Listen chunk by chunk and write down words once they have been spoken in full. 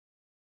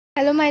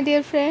Hello, my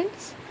dear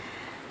friends.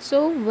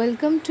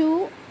 Welcome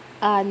to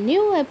a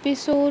new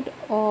episode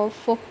of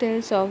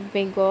Folktales of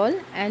Bengal,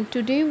 and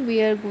today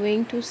we are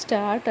going to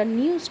start a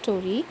new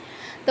story,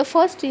 the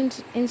first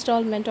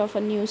installment of a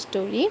new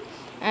story.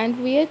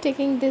 And we are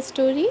taking this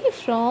story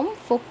from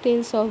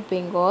Folktales of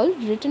Bengal,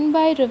 written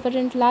by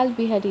Reverend Lal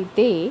Bihari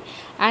Dey,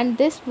 and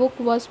this book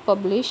was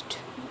published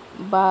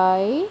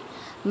by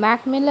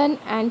Macmillan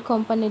and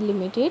Company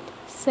Limited,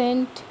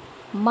 St.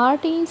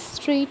 Martin's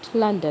Street,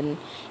 London,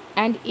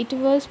 and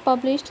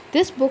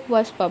this book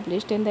was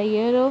published in the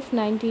year of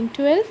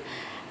 1912.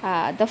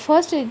 The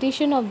first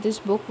edition of this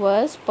book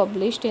was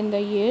published in the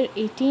year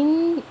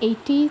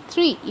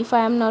 1883, if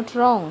I am not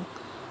wrong.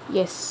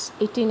 Yes,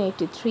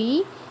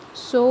 1883.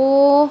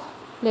 So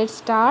let's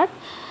start.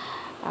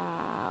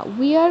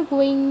 We are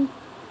going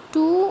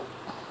to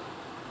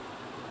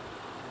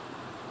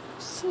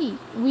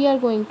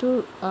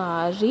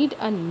read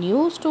a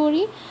new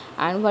story.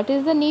 And what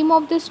is the name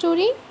of this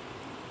story?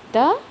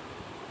 The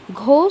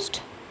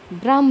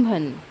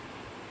Ghost-Brahman.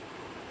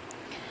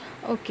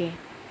 Okay,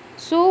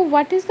 so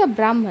what is the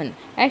Brahman?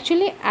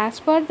 Actually,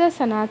 as per the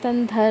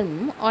Sanatan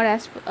Dharma,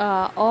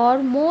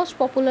 or most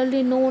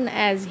popularly known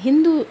as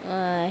Hindu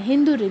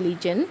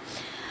religion,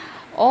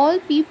 all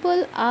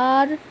people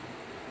are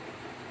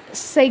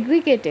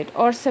segregated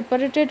or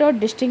separated or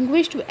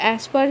distinguished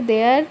as per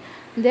their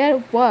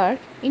work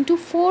into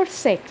four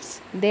sects.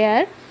 They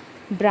are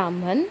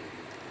Brahman,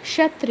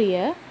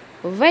 Kshatriya,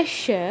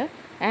 Vaishya,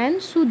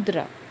 and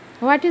Sudra.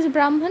 What is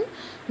Brahman?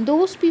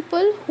 Those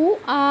people who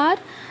are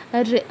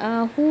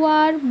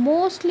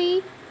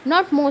mostly,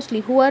 not mostly,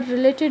 who are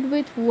related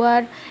with, who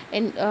are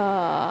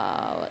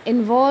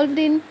involved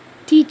in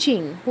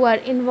teaching, who are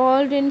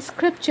involved in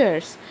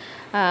scriptures,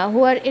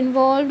 who are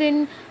involved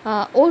in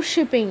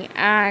worshipping,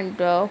 and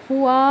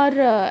who are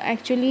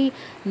actually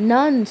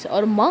nuns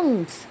or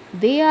monks.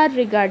 They are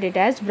regarded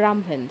as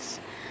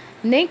Brahmins.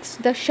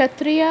 Next, the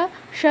Kshatriya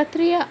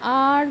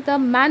are the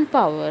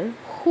manpower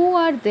who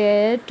are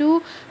there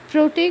to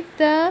protect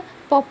the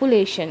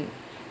population.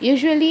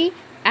 Usually,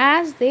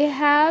 as they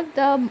have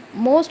the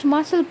most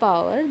muscle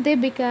power, they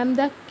became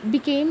the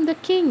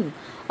king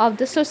of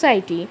the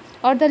society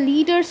or the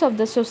leaders of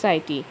the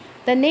society.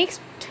 The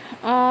next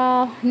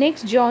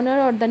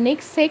genre or the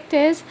next sect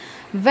is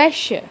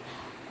Vaishya,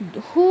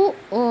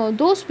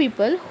 those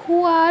people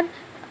who are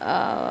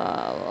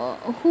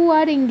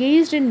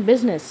engaged in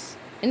business,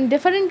 in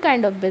different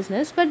kind of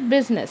business, but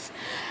business.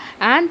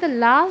 And the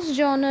last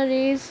genre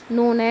is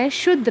known as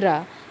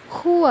Shudra,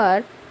 who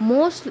are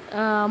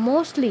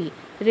mostly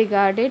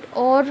regarded,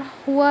 or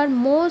who are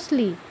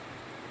mostly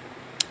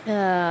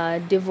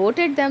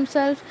devoted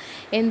themselves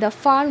in the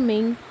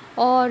farming,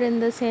 or in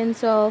the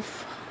sense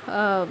of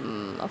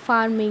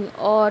farming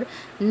or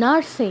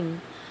nursing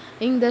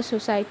in the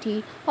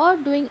society, or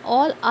doing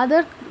all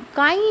other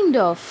kind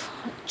of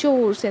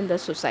chores in the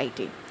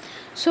society.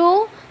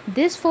 So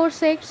this four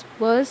sects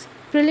was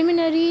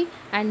preliminary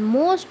and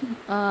most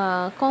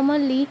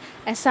commonly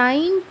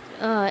assigned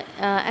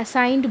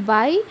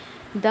by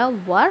the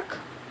work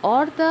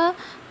or the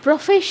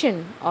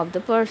profession of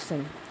the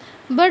person,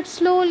 but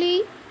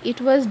slowly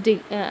it was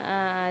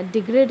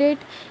degraded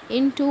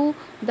into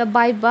the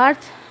by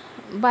birth.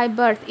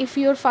 If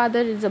your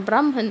father is a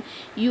Brahman,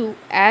 you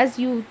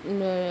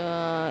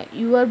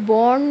were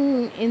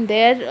born in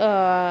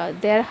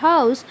their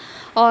house,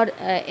 or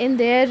in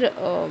their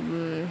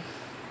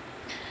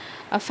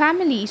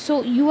family,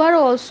 so you are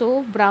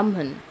also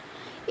Brahman.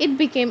 It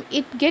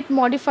get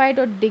modified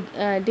or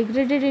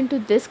degraded into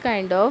this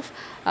kind of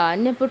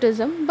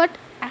nepotism, but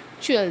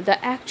the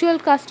actual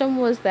custom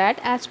was that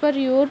as per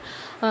your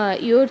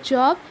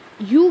job,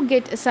 you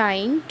get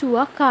assigned to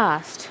a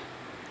caste.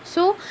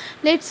 So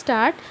let's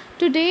start.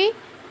 Today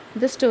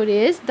the story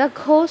is the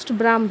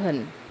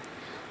Ghost-Brahman.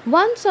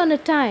 Once on a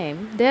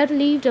time there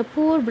lived a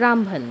poor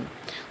Brahman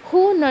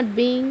who, not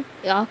being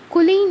a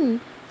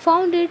Kulin,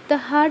 found it the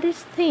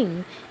hardest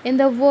thing in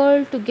the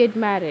world to get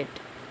married.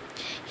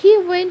 He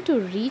went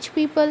to rich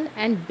people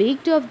and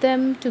begged of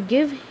them to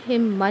give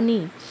him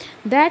money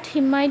that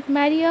he might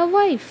marry a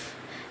wife.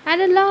 And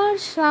a large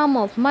sum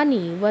of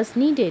money was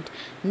needed,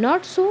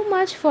 not so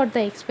much for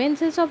the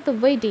expenses of the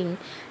wedding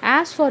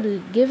as for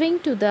giving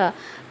to the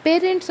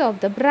parents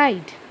of the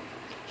bride.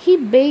 He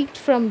begged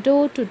from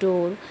door to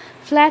door,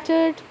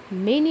 flattered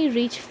many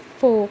rich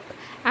folk,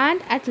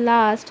 and at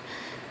last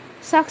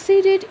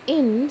succeeded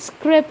in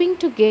scraping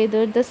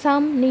together the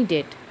sum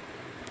needed.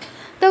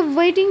 The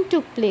wedding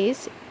took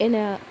place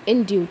in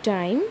due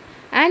time,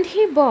 and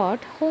he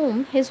brought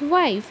home his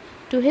wife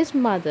to his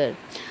mother.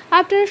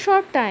 After a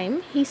short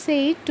time, he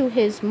said to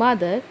his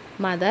mother,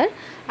 "Mother,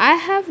 I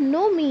have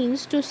no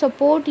means to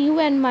support you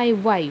and my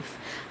wife.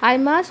 I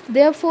must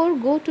therefore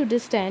go to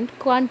distant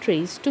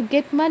countries to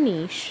get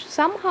money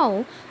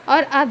somehow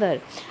or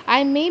other.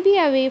 I may be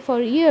away for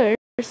years,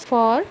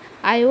 for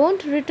I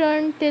won't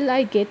return till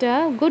I get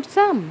a good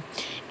sum.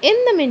 In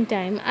the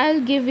meantime,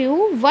 I'll give you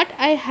what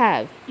I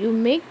have. You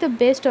make the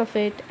best of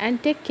it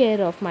and take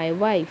care of my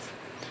wife."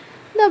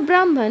 The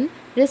Brahman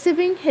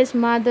receiving his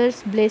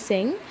mother's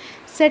blessing,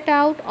 set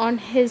out on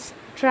his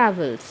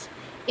travels.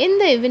 In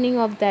the evening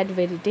of that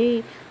very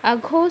day, a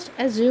ghost,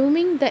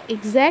 assuming the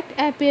exact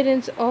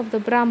appearance of the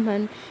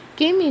Brahman,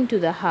 came into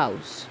the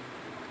house.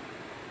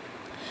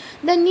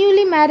 The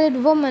newly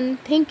married woman,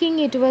 thinking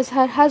it was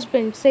her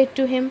husband, said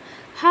to him,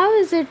 "How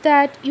is it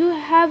that you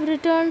have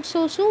returned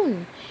so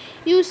soon?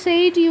 You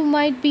said you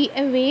might be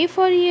away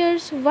for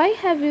years. Why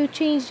have you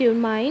changed your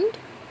mind?"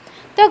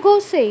 The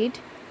ghost said,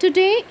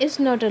 "Today is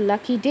not a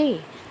lucky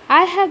day.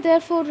 I have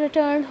therefore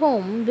returned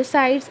home.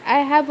 Besides,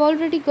 I have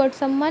already got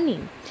some money."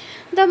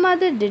 The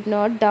mother did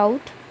not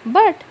doubt,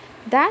 but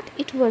that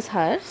it was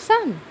her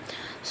son.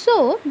 So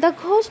the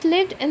ghost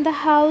lived in the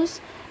house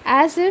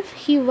as if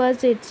he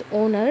was its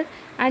owner,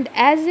 and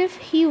as if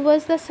he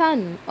was the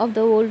son of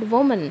the old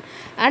woman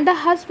and the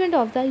husband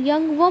of the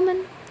young woman.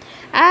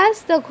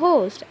 As the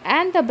ghost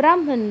and the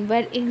Brahman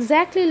were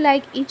exactly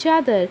like each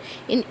other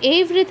in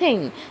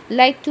everything,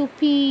 like two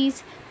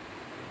peas,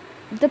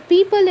 the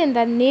people in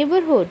the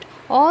neighborhood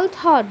all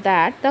thought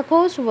that the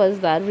ghost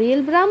was the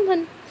real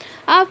Brahman.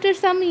 After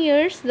some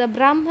years, the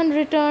Brahman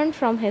returned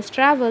from his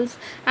travels,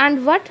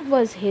 and what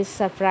was his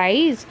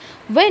surprise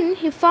when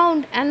he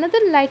found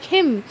another like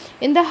him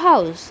in the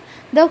house.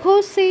 The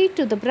ghost said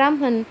to the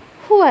Brahman,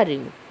 "Who are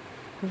you?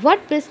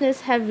 What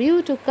business have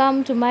you to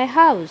come to my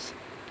house?"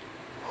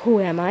 "Who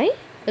am I?"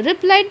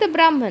 replied the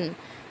Brahman.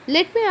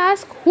 "Let me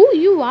ask who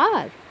you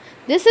are.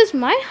 This is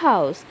my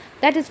house,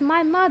 that is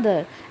my mother,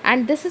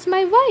 and this is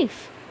my wife."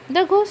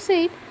 The ghost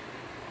said,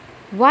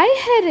 "Why,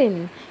 herein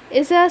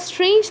is a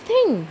strange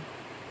thing.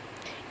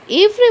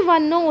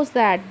 Everyone knows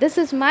that this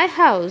is my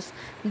house,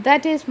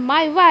 that is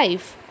my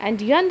wife,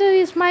 and yonder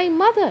is my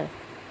mother.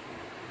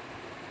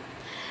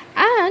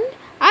 And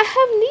I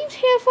have lived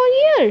here for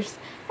years,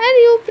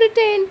 and you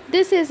pretend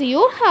this is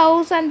your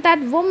house and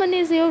that woman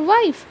is your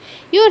wife.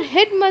 Your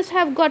head must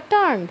have got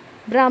turned,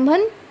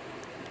 Brahman."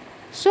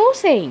 So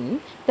saying,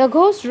 the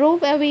ghost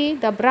drove away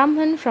the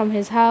Brahman from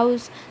his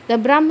house. The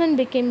Brahman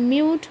became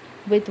mute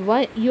with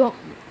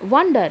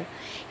wonder.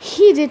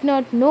 He did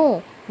not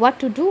know what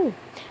to do.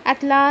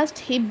 At last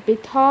he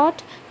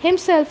bethought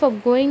himself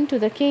of going to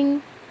the king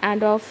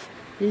and of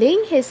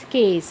laying his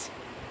case.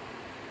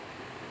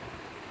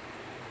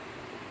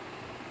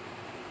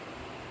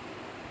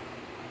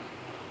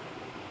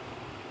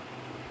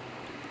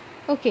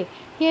 Okay,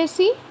 here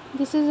see,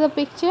 this is a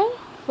picture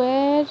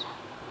where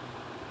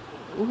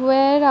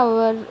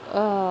our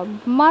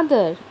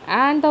mother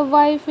and the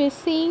wife is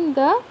seeing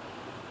the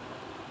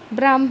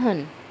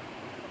Brahman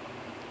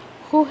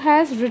who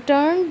has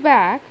returned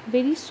back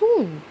very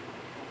soon.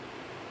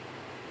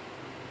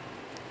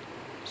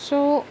 So,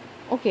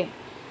 okay,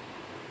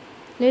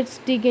 let's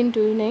dig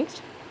into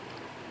next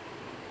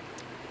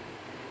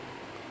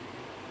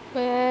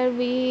where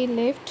we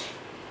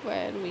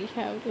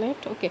have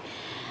left. Okay.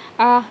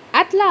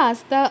 At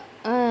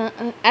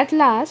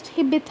last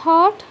he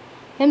bethought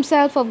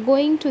himself of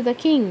going to the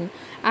king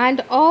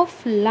and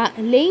of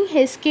laying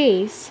his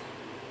case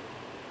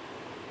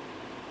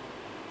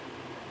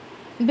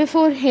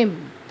before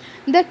him.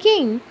 The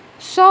king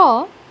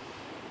saw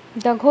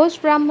the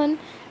ghost Brahman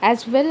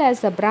as well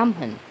as the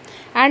Brahman,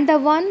 and the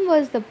one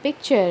was the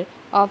picture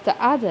of the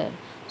other.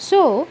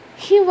 So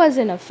he was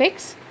in a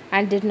fix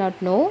and did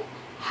not know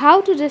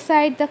how to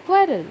decide the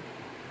quarrel.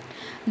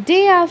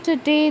 Day after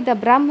day the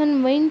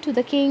Brahman went to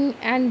the king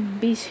and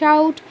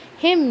besought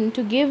him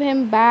to give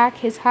him back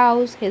his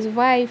house, his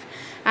wife,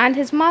 and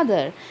his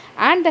mother.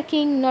 And the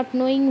king, not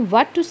knowing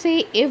what to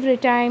say every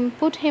time,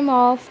 put him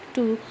off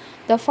to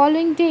the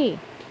following day.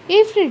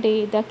 Every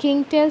day the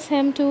king tells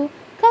him to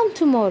come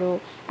tomorrow,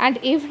 and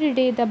every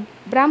day the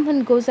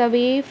Brahman goes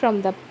away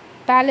from the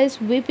palace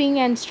weeping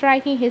and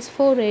striking his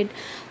forehead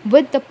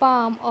with the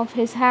palm of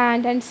his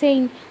hand and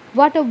saying,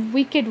 "What a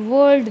wicked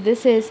world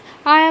this is!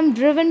 I am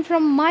driven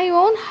from my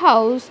own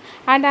house,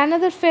 and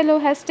another fellow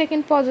has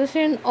taken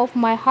possession of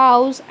my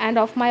house and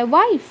of my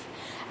wife.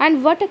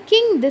 And what a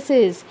king this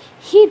is!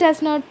 He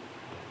does not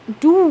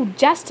do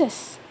justice."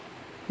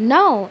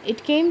 Now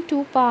it came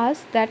to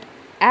pass that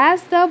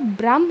as the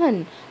Brahman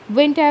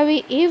went away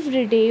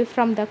every day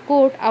from the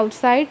court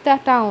outside the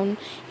town,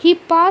 he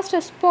passed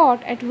a spot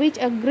at which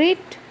a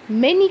great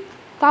many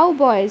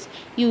cowboys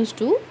used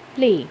to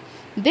play.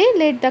 They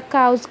let the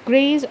cows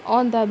graze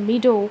on the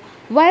meadow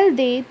while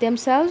they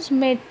themselves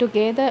met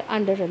together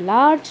under a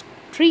large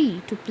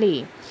tree to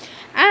play,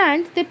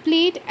 and they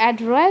played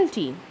at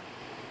royalty.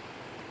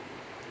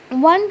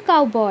 One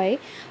cowboy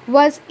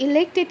was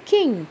elected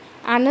king,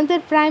 another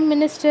prime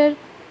minister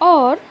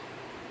or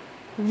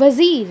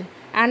wazir,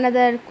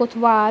 another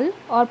kotwal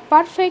or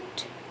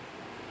prefect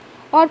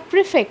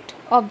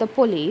of the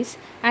police,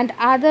 and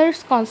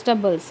others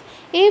constables.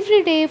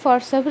 Every day for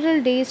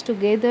several days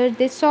together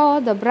they saw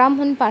the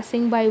Brahman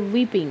passing by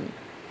weeping.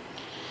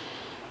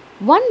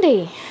 One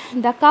day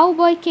the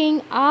cowboy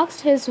king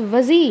asked his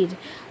wazir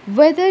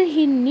whether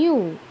he knew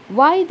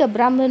why the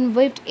Brahman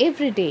wept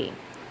every day.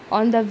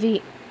 On the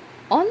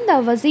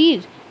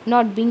wazir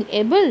not being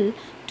able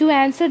To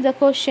answer the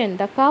question,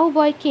 the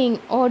cowboy king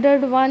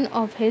ordered one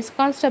of his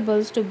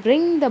constables to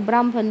bring the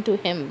Brahman to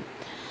him.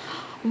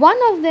 One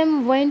of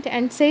them went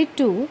and said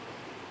to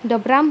the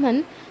Brahman,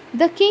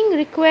 "The king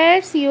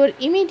requires your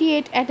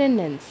immediate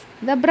attendance."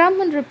 The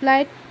Brahman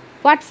replied,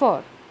 "What for?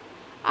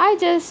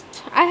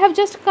 I have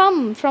just come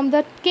from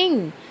the king,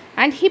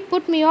 and he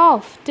put me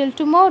off till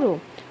tomorrow.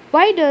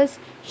 Why does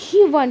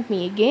he want me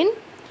again?"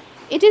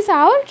 "It is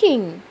our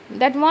king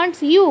that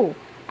wants you,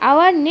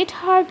 our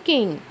Nithard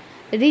king,"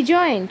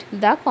 rejoined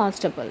the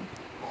constable.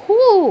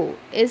 "Who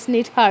is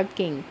Nithard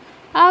king?"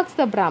 asked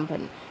the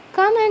Brahman.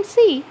 "Come and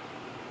see,"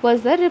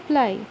 was the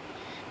reply.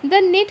 The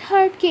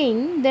Nithard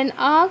king then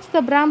asked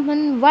the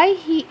Brahman why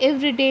he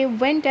every day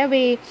went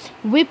away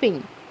weeping.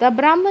 The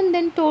Brahman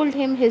then told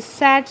him his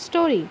sad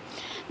story.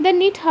 The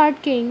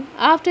Nithard king,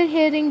 after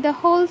hearing the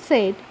whole,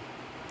 said,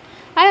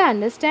 "I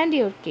understand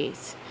your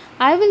case.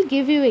 I will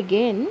give you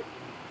again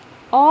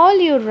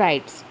all your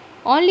rights.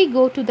 Only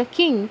go to the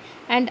king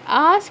and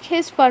ask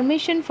his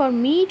permission for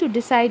me to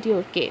decide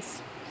your case."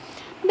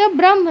 The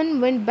Brahman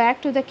went back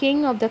to the king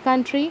of the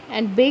country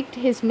and begged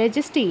his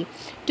majesty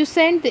to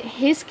send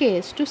his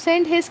case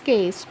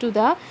to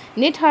the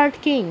Nithard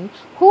king,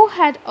 who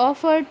had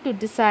offered to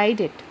decide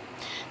it.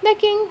 The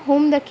king,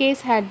 whom the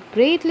case had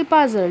greatly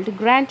puzzled,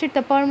 granted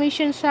the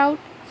permission sought.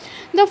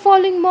 The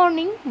following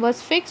morning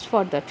was fixed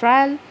for the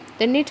trial.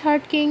 The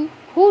Nithard king,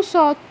 who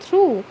saw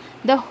through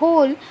the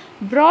whole,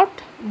 brought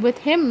with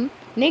him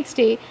next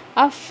day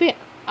a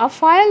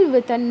file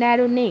with a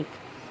narrow neck.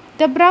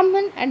 The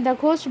Brahman and the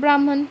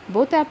Ghost-Brahman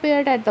both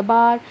appeared at the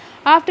bar.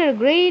 After a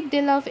great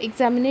deal of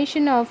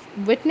examination of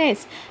witness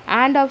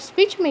and of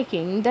speech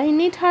making, the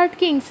Nithard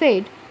king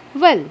said,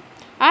 "Well,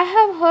 I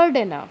have heard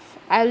enough.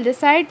 I will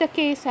decide the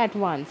case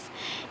at once.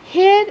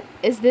 Here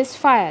is this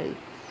file.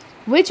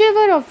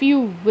 Whichever of you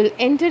will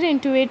enter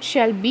into it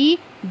shall be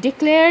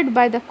declared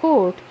by the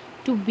court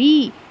to be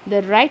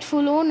the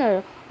rightful owner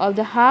of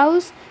the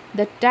house,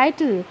 the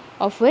title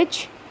of which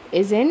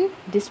is in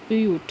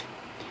dispute.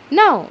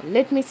 Now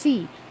let me see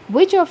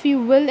which of you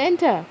will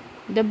enter."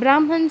 The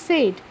Brahman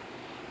said,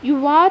 "You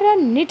are a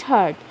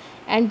Nithard,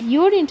 and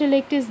your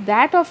intellect is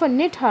that of a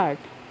Nithard.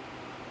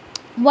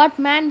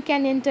 What man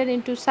can enter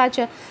into such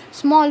a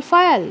small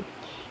file?"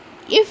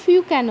 "If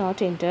you cannot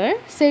enter,"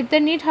 said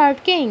the Nithard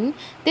king,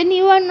 "then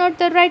you are not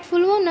the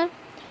rightful owner.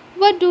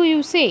 What do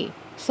you say,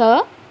 sir,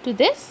 to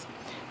this?"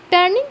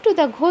 Turning to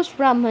the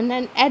Ghost-Brahman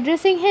and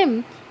addressing him,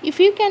 "If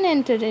you can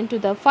enter into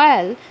the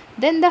file,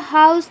 then the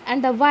house and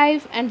the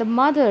wife and the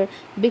mother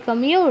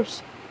become yours."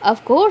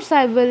 "Of course I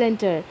will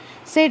enter,"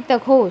 said the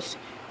ghost,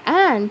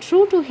 and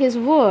true to his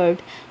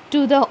word,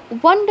 to the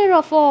wonder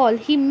of all,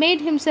 he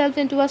made himself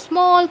into a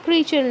small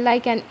creature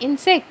like an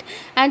insect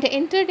and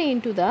entered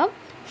into the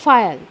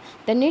file.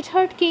 The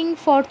Nithard king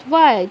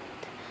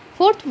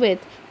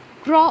forthwith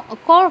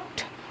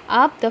corked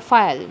up the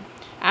file,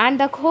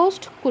 and the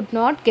ghost could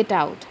not get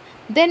out.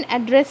 Then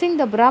addressing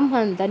the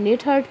Brahman, the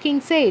Nithard king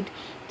said,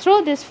 "Throw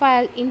this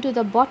file into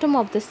the bottom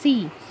of the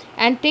sea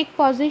and take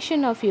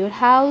possession of your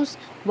house,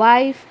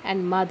 wife, and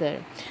mother."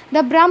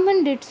 The Brahman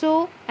did so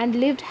and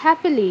lived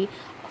happily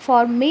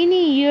for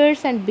many years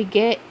and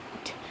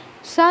begat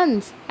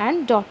sons and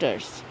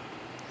daughters.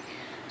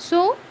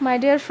 So, my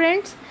dear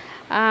friends,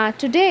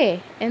 today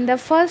in the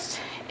first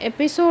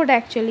episode,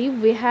 actually,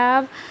 we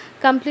have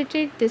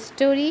completed this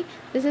story.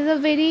 This is a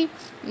very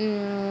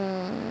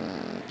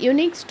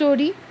unique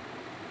story,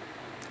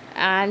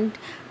 and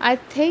I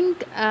think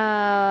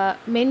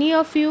many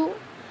of you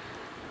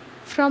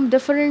from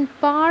different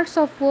parts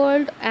of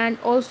world and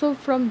also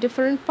from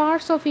different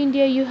parts of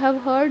India, you have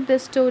heard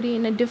this story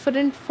in a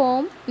different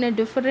form, in a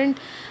different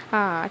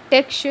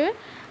texture,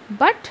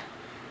 but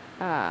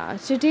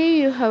today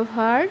you have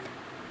heard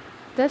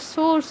the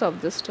source of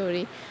the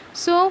story.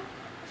 So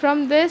from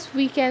this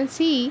we can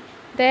see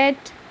that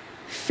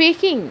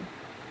faking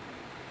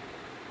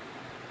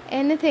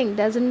anything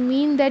doesn't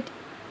mean that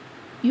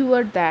you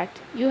are that.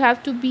 You have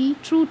to be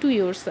true to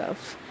yourself.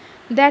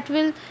 That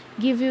will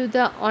give you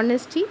the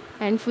honesty,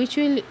 and which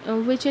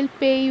will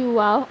pay you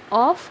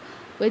off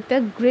with a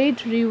great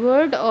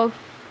reward of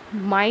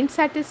mind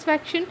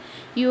satisfaction,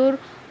 your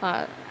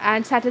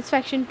and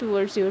satisfaction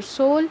towards your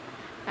soul,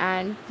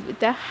 and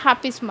with a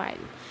happy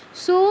smile.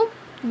 So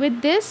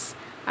with this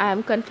I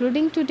am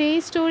concluding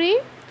today's story.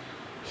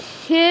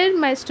 Here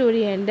my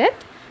story endeth.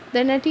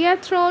 The Natia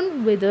throne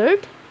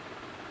withered.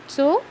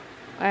 So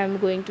I am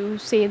going to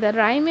say the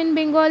rhyme in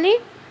Bengali.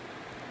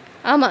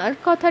 আমার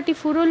কথাটি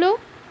ফুরলো,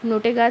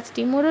 নোটে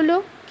গাছটি মরলো,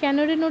 কেন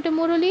রে নোটে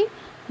মরলি,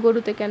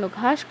 গরুতে কেন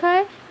ঘাস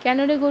খায়, কেন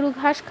রে গরু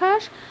ঘাস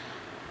খাস,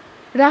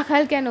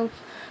 রাখাল কেন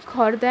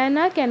খড় দেয়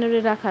না, কেন রে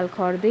রাখাল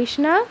খড় দিস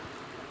না,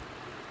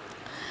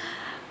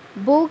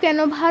 বউ কেন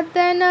ভাত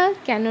দেয় না,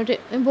 কেন রে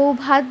বউ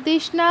ভাত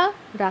দিস না,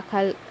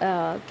 রাখাল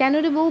কেন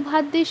রে বউ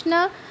ভাত দিস না,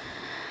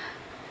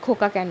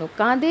 খোকা কেন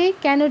কাঁদে,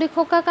 কেন রে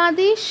খোকা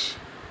কাঁদিস,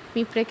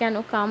 পিঁপড়ে কেন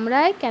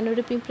কামড়ায়, কেন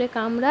রে পিঁপড়ে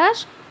কামড়াস,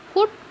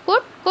 Good.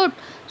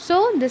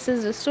 So this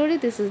is the story,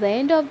 this is the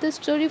end of the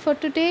story for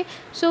today.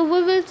 So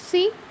we will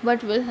see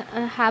what will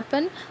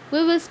happen.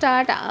 We will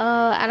start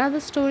another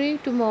story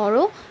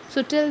tomorrow.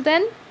 So till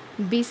then,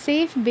 be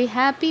safe, be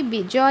happy,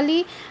 be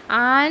jolly,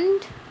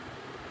 and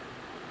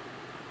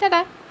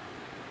ta-da.